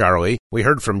 Before Charlie, we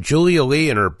heard from Julia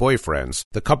Lee and her boyfriends,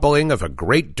 the coupling of a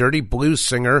great dirty blues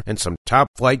singer and some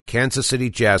top-flight Kansas City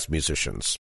jazz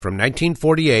musicians. From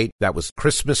 1948, that was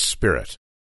Christmas Spirit.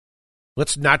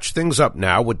 Let's notch things up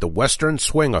now with the Western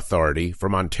Swing Authority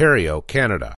from Ontario,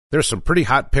 Canada. There's some pretty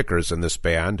hot pickers in this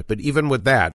band, but even with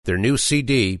that, their new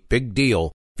CD, Big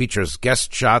Deal, features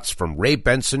guest shots from Ray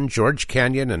Benson, George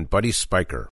Canyon, and Buddy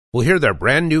Spicher. We'll hear their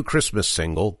brand new Christmas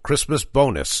single, Christmas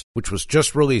Bonus, which was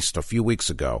just released a few weeks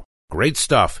ago. Great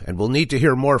stuff, and we'll need to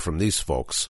hear more from these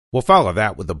folks. We'll follow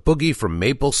that with a boogie from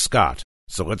Mabel Scott.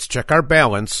 So let's check our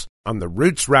balance on the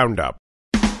Roots Roundup.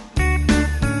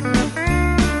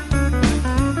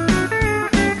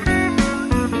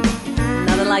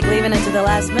 Nothing like leaving it to the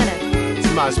last minute.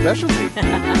 It's my specialty.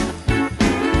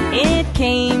 It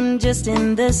came just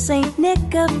in the St.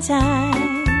 Nick of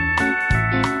time,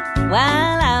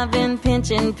 while I've been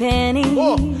pinching pennies.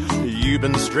 Whoa, you've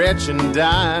been stretching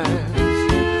dimes.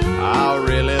 I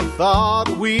really thought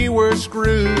we were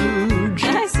Scrooge.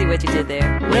 I see what you did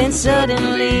there. When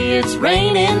suddenly it's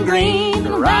raining green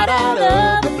right out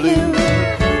of the blue.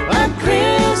 A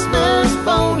Christmas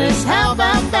bonus, how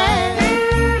about that?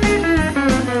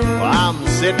 Well, I'm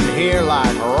sitting here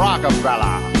like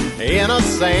Rockefeller in a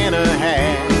Santa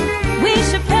hat. We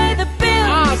should pay the bills.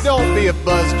 Ah, don't be a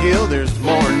buzzkill, there's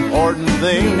more important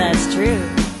things. That's true.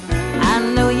 I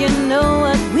know you know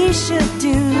what we should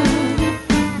do,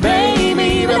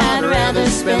 baby, but I'd rather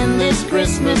spend this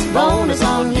Christmas bonus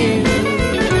on you.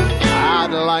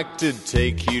 I'd like to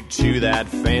take you to that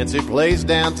fancy place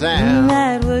downtown.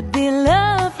 That would be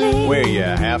lovely. Where you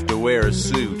have to wear a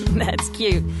suit. That's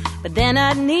cute. But then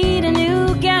I'd need a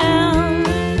new gown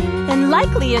and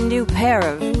likely a new pair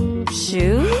of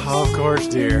shoes. Of course,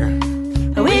 dear.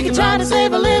 We could try to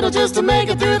save a little just to make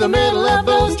it through the middle of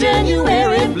those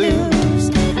January blues.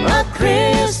 A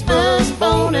Christmas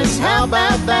bonus, how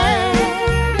about that?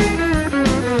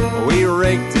 We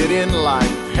raked it in like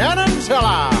Penn and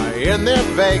Teller in their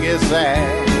Vegas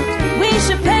ad. We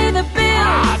should pay the bills.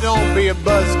 Ah, don't be a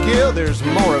buzzkill, there's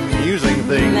more amusing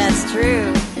things. That's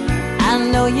true. I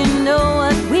know you know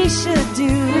what we should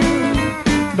do,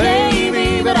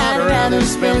 baby, but I'd rather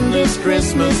spend this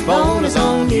Christmas bonus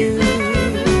on you.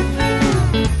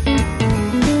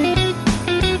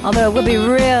 Although it would be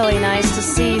really nice to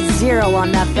see zero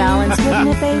on that balance, wouldn't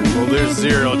it, baby? Well, there's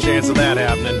zero chance of that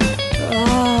happening.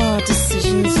 Oh,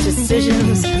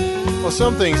 decisions. Well,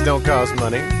 some things don't cost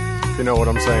money, if you know what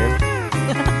I'm saying.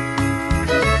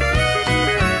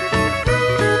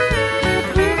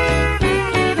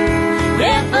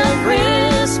 Get the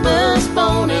Christmas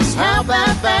bonus, how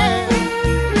about that?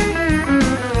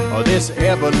 Oh, this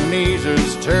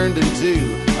Ebenezer's turned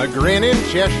into a grinning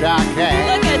Cheshire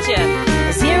cat. Look at you.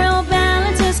 Zero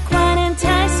balance is quite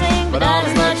enticing, but not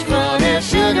as much fun as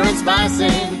sugar and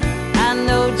spicing. I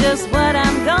know just what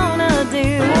I'm gonna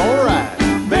do. Alright,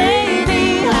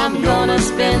 baby, I'm gonna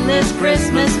spend this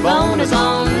Christmas bonus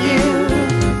on you.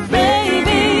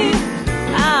 Baby,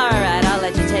 alright, I'll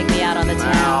let you take me out on the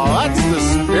town. Now, that's the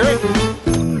spirit.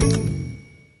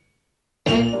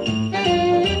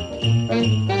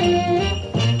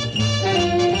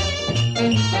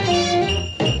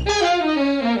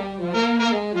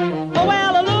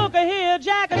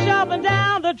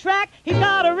 Track. He's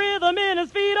got a rhythm in his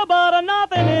feet, but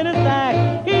nothing in his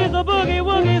sack. He's a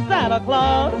boogie-woogie Santa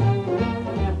Claus.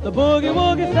 The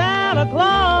boogie-woogie Santa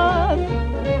Claus.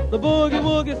 The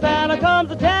boogie-woogie Santa comes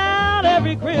to town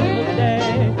every Christmas day.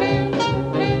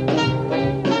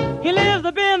 He lives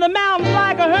up in the mountains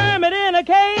like a hermit in a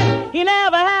cave. He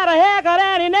never had a haircut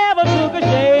and he never took a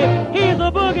shave. He's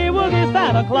a boogie-woogie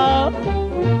Santa Claus.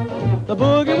 The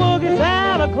boogie-woogie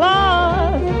Santa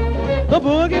Claus. The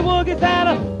boogie-woogie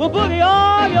Santa will boogie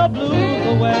all your blues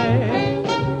away.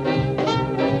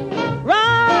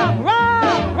 Rock,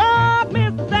 rock, rock,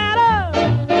 Mr. Santa.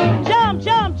 Jump,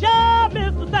 jump, jump,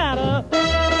 Mr. Santa.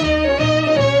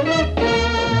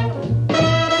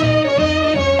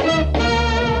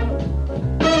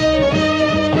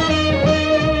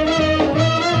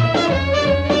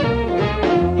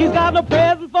 He's got no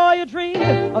presents for your tree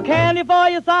or candy for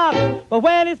your socks, but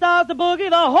when he starts to boogie,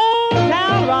 the whole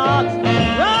town rocks.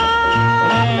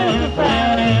 Rock, Mr.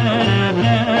 Santa.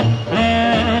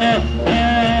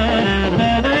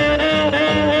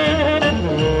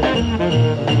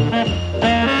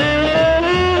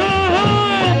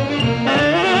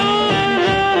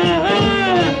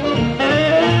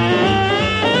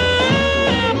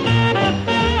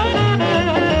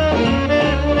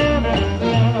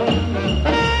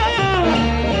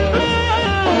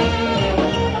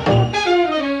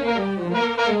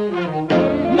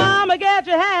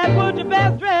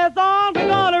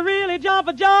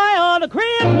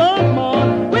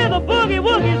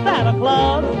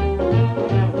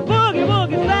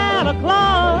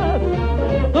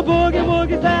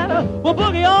 Santa will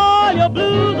boogie all your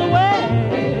blues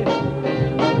away.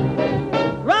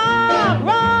 Rock,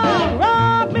 rock,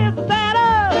 rock, Mr.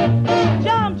 Santa.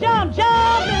 Jump, jump,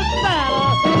 jump, Mr. Santa.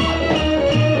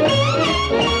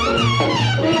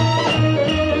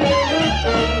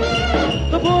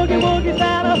 The boogie, woogie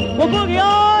Santa will boogie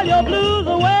all your blues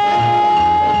away.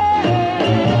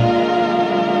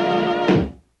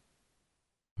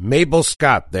 Mabel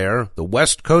Scott there, the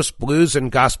West Coast blues and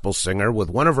gospel singer with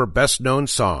one of her best-known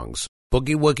songs,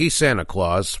 Boogie Woogie Santa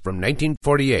Claus, from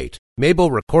 1948.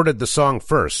 Mabel recorded the song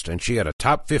first, and she had a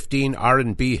top 15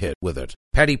 R&B hit with it.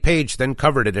 Patti Page then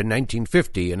covered it in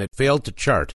 1950, and it failed to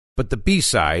chart, but the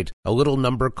B-side, a little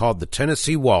number called the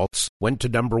Tennessee Waltz, went to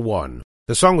number 1.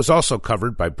 The song was also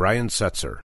covered by Brian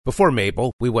Setzer. Before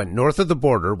Mabel, we went north of the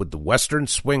border with the Western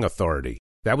Swing Authority.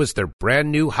 That was their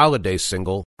brand new holiday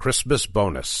single, Christmas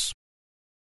Bonus.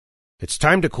 It's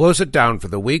time to close it down for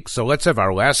the week, so let's have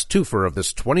our last twofer of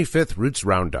this 25th Roots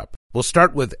Roundup. We'll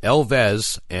start with El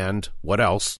Vez and, what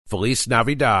else, Feliz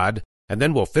Navidad, and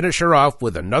then we'll finish her off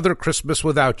with Another Christmas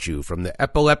Without You from the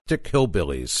Epileptic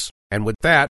Hillbillies. And with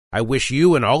that, I wish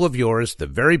you and all of yours the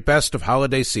very best of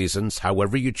holiday seasons,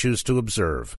 however you choose to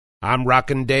observe. I'm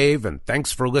Rockin' Dave, and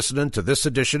thanks for listening to this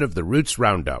edition of the Roots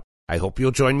Roundup. I hope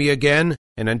you'll join me again,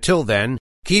 and until then,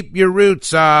 keep your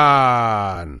roots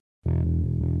on!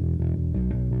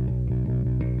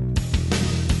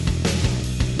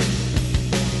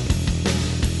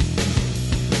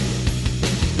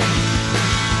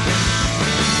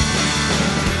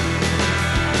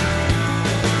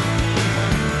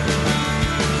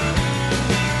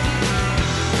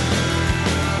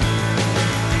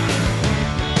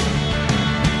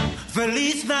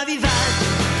 Feliz Navidad,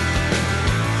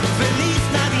 Feliz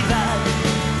Navidad,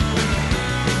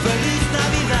 Feliz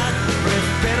Navidad,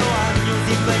 prospero años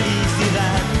y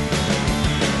felicidad.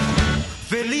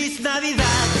 Feliz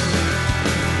Navidad,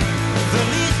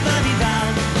 Feliz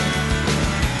Navidad,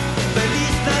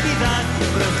 Feliz Navidad,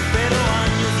 prospero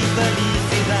años y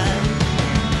felicidad.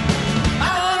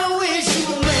 I wanna wish you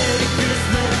a Merry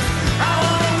Christmas. I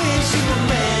wanna wish you a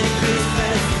Merry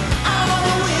Christmas. I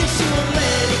wanna wish you a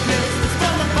Merry Christmas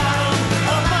from the bottom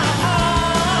of my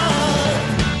heart.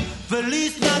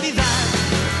 Feliz Navidad,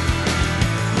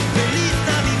 Feliz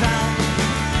Navidad,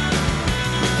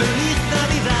 Feliz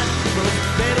Navidad,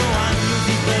 prospero años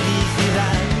y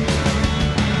felicidad.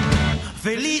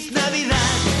 Feliz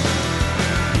Navidad,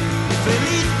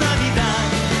 Feliz Navidad,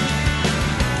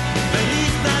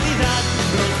 Feliz Navidad,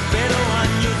 prospero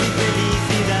años y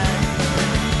felicidad.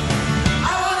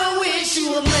 I wanna wish you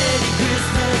a Merry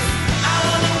Christmas. I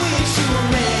wanna wish you a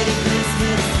Merry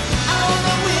Christmas. I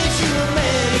wanna wish you a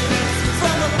Merry Christmas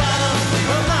from the bottom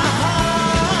of my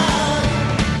heart.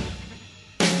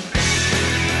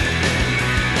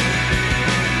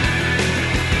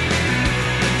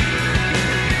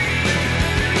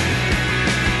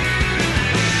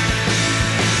 Feliz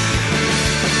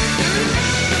Navidad,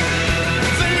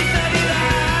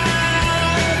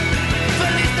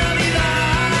 Feliz Navidad.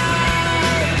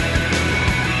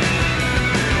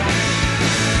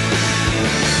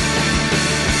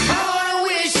 I wanna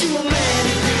wish you a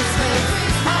Merry Christmas.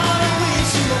 I wanna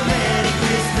wish you a Merry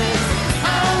Christmas.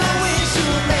 I wanna wish you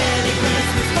a Merry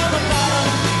Christmas from the bottom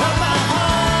of my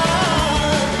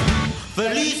heart.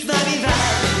 Feliz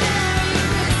Navidad,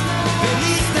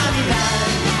 Feliz Navidad,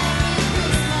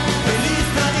 Feliz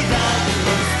Navidad,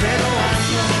 prospero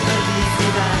años y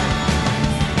felicidad.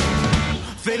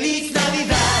 Feliz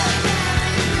Navidad,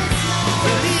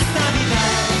 Feliz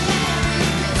Navidad,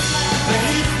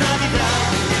 Feliz Navidad,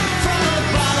 from the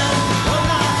bottom of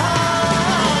my heart.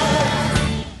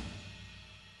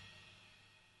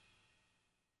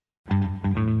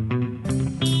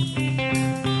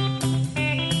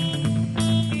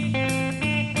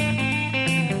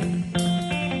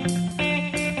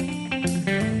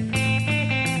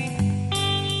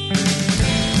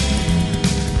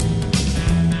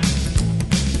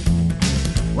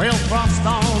 Well, frost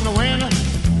on the winter,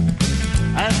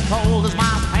 as cold as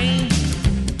my pain.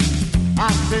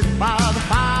 I sit by the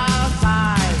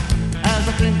fireside as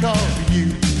I think of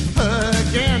you.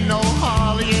 Again, no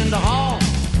holly in the hall,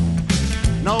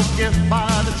 no gift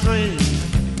by the tree.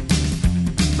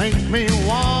 Makes me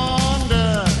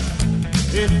wonder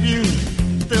if you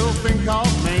still think of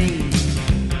me.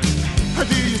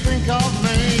 Do you think of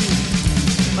me?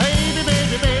 Baby,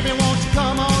 baby, baby, won't you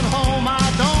come on home? I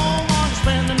don't want to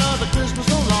spend another Christmas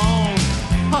alone.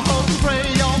 I hope and pray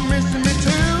you're missing me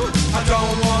too. I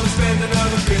don't want to spend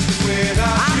another Christmas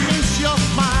without I miss your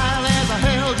smile as I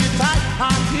held you tight.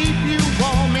 I'll keep you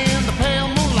warm in the pale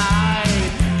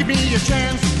moonlight. Give me a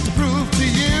chance to prove to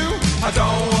you I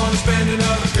don't want to spend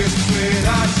another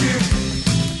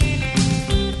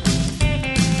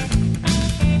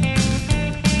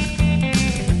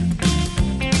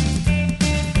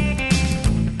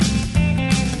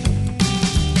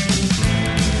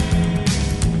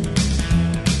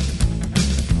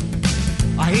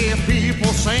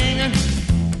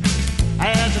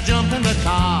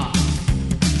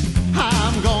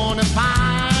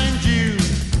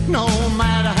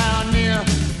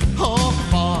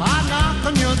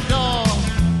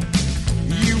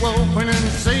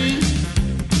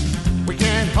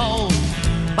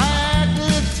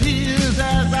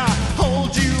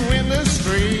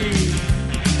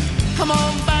come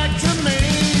on back to me.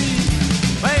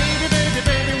 Baby, baby,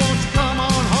 baby, won't you come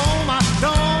on home? I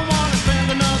don't want to spend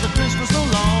another Christmas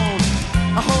alone.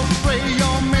 I hope and pray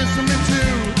you're missing me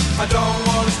too. I don't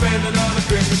want to spend another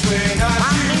Christmas without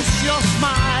I you. miss your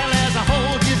smile as I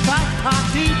hold you tight. I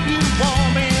keep you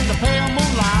warm in the pale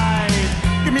moonlight.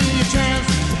 Give me a chance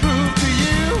to prove to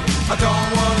you I don't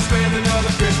want to spend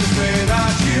another Christmas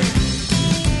without you.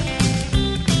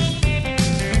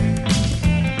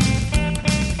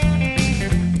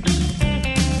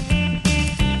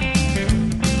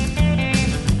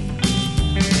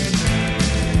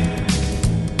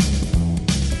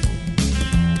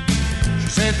 She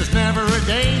said there's never a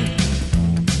day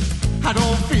I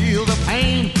don't feel the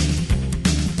pain.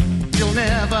 You'll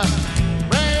never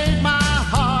break my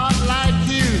heart like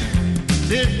you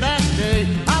did that day.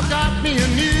 I've got me a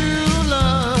new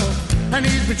love, and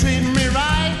he's been treating me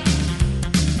right.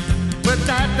 But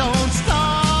that don't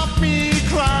stop me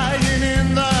crying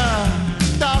in the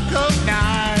dark of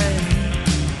night.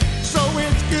 So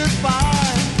it's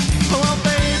goodbye. Oh,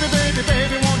 baby, baby,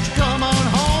 baby, won't you come on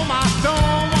home? I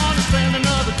don't want to spend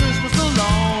another Christmas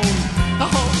alone. I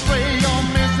hope and pray you're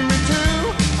missing me too.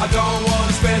 I don't want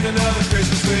to spend another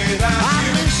Christmas without I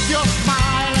you. miss your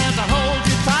smile as I hold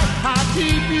you tight. I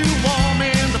keep you warm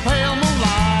in the pale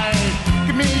moonlight.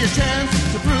 Give me a chance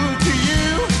to prove to you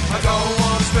I don't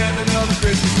want to spend another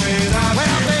Christmas without well,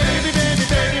 you. baby, baby,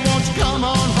 baby, won't you come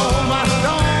on home? I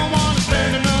don't want to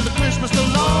spend another Christmas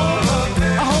alone.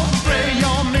 I hope and pray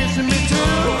you're missing me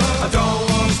too. I don't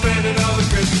want to spend another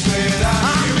Christmas without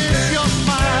I you. miss your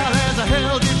smile as I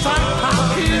held you tight. I'll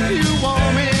keep you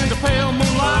warm in the pale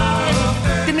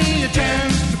moonlight. Give me a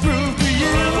chance to prove to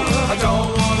you I don't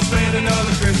want to spend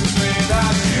another Christmas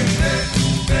without you.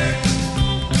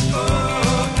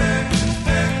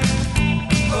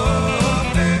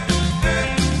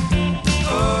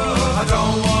 I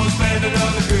don't want to spend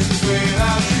another Christmas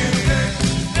without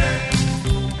you.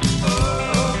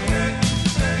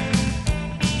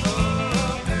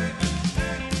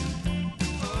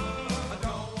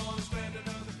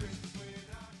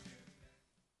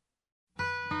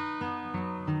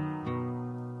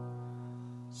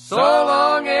 So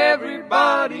long,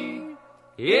 everybody.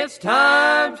 It's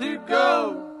time to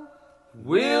go.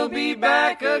 We'll be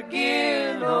back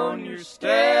again on your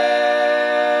stereo.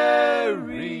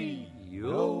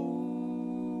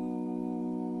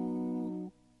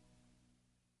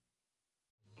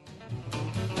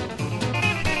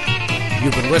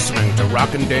 You've been listening to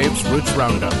Rockin' Dave's Roots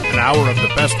Roundup, an hour of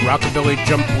the best rockabilly,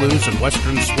 jump blues, and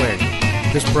western swing.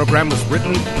 This program was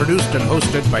written, produced, and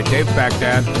hosted by Dave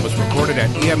Baghdad and was recorded at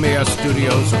EMAS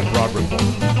Studios in Broad Ripple.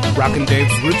 Rockin'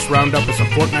 Dave's Roots Roundup is a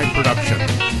fortnight production.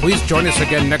 Please join us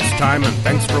again next time, and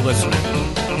thanks for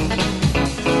listening.